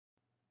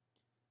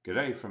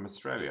G'day from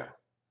Australia.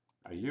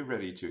 Are you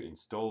ready to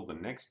install the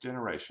next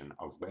generation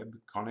of web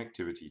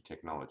connectivity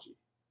technology?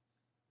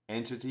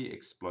 Entity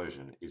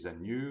Explosion is a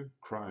new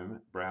Chrome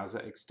browser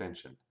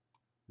extension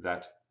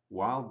that,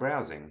 while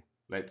browsing,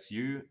 lets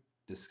you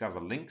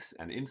discover links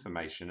and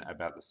information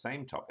about the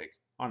same topic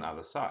on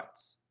other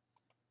sites.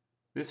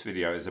 This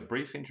video is a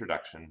brief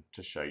introduction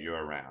to show you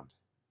around.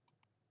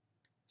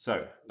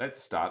 So let's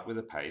start with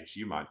a page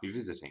you might be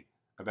visiting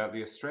about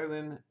the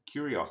Australian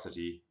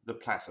curiosity, the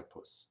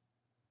platypus.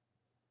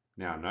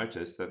 Now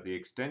notice that the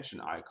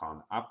extension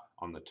icon up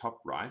on the top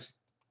right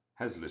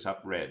has lit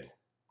up red.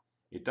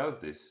 It does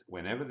this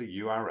whenever the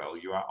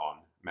URL you are on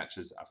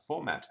matches a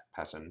format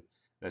pattern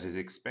that is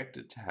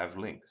expected to have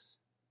links.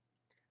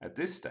 At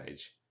this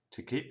stage,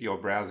 to keep your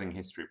browsing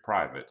history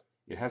private,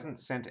 it hasn't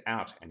sent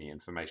out any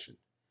information,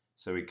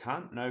 so we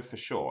can't know for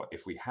sure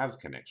if we have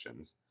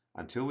connections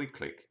until we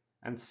click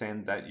and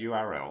send that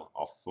URL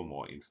off for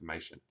more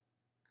information.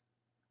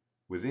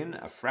 Within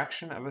a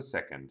fraction of a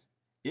second,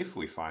 if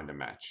we find a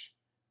match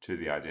to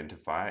the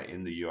identifier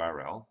in the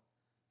URL,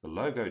 the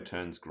logo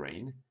turns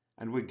green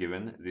and we're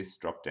given this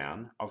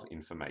drop-down of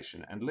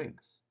information and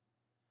links.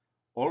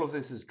 All of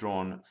this is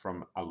drawn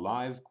from a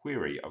live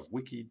query of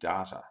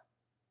Wikidata,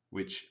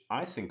 which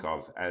I think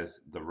of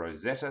as the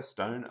Rosetta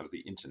Stone of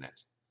the internet,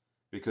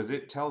 because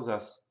it tells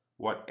us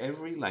what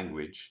every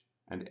language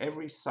and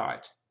every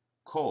site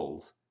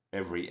calls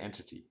every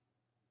entity.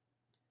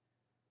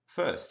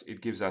 First,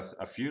 it gives us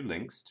a few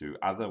links to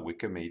other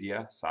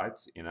Wikimedia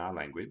sites in our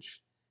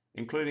language,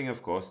 including,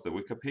 of course, the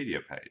Wikipedia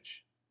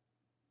page.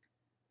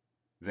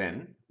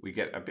 Then, we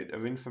get a bit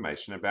of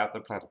information about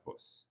the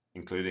platypus,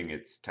 including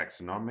its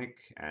taxonomic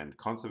and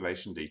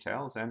conservation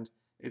details and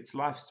its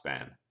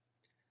lifespan.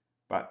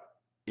 But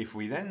if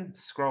we then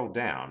scroll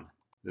down,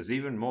 there's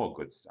even more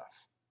good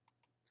stuff.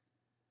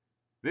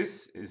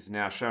 This is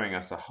now showing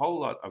us a whole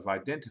lot of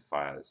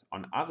identifiers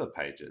on other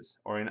pages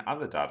or in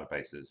other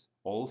databases,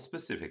 all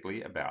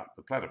specifically about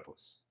the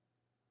platypus.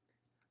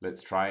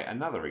 Let's try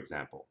another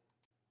example.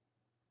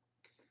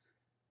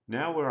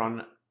 Now we're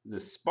on the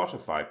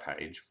Spotify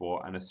page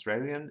for an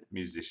Australian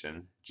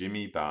musician,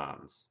 Jimmy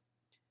Barnes,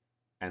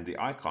 and the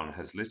icon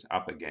has lit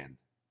up again.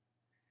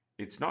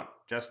 It's not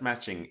just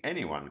matching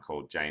anyone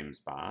called James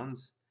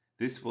Barnes.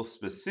 This will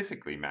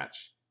specifically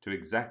match to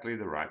exactly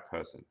the right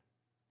person.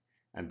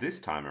 And this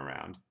time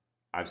around,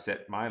 I've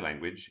set my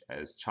language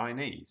as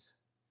Chinese.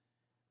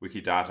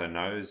 Wikidata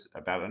knows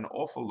about an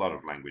awful lot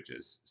of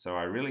languages, so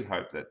I really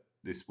hope that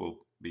this will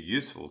be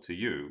useful to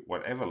you,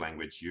 whatever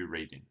language you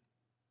read in.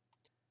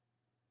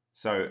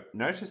 So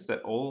notice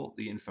that all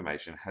the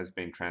information has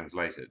been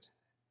translated,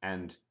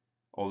 and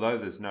although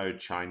there's no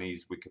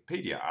Chinese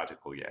Wikipedia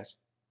article yet,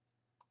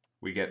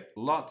 we get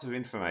lots of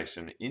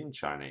information in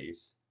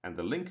Chinese, and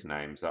the link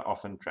names are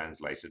often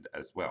translated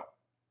as well.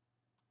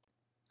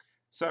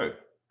 So,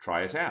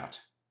 try it out.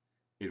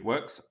 It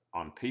works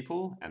on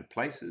people and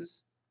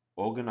places,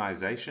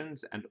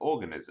 organizations and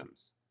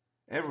organisms,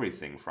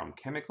 everything from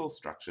chemical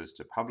structures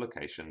to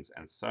publications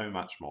and so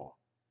much more.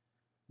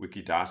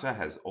 Wikidata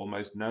has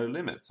almost no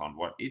limits on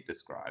what it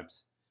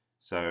describes,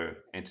 so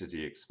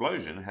Entity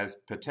Explosion has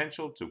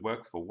potential to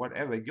work for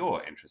whatever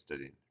you're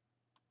interested in.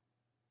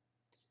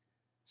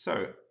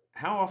 So,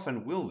 how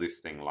often will this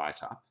thing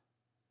light up?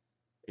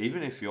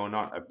 Even if you're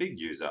not a big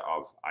user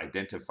of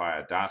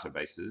identifier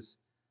databases,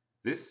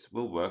 this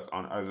will work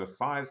on over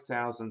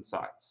 5,000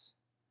 sites,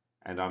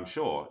 and I'm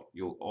sure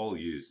you'll all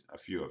use a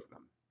few of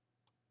them.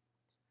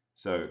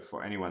 So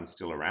for anyone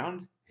still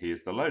around,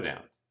 here's the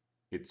lowdown.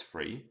 It's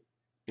free,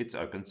 it's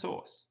open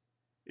source.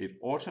 It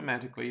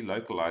automatically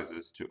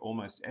localizes to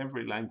almost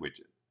every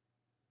language.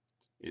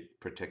 It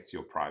protects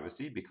your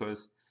privacy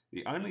because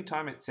the only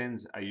time it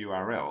sends a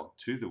URL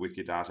to the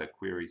Wikidata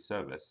query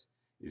service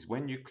is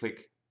when you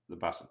click the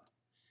button.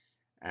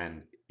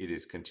 And it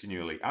is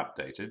continually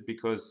updated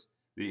because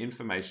the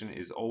information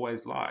is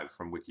always live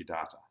from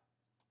Wikidata.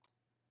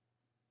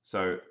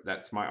 So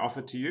that's my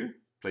offer to you.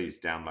 Please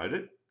download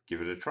it,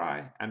 give it a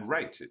try, and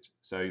rate it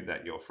so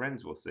that your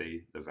friends will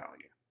see the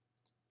value.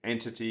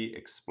 Entity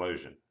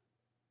Explosion.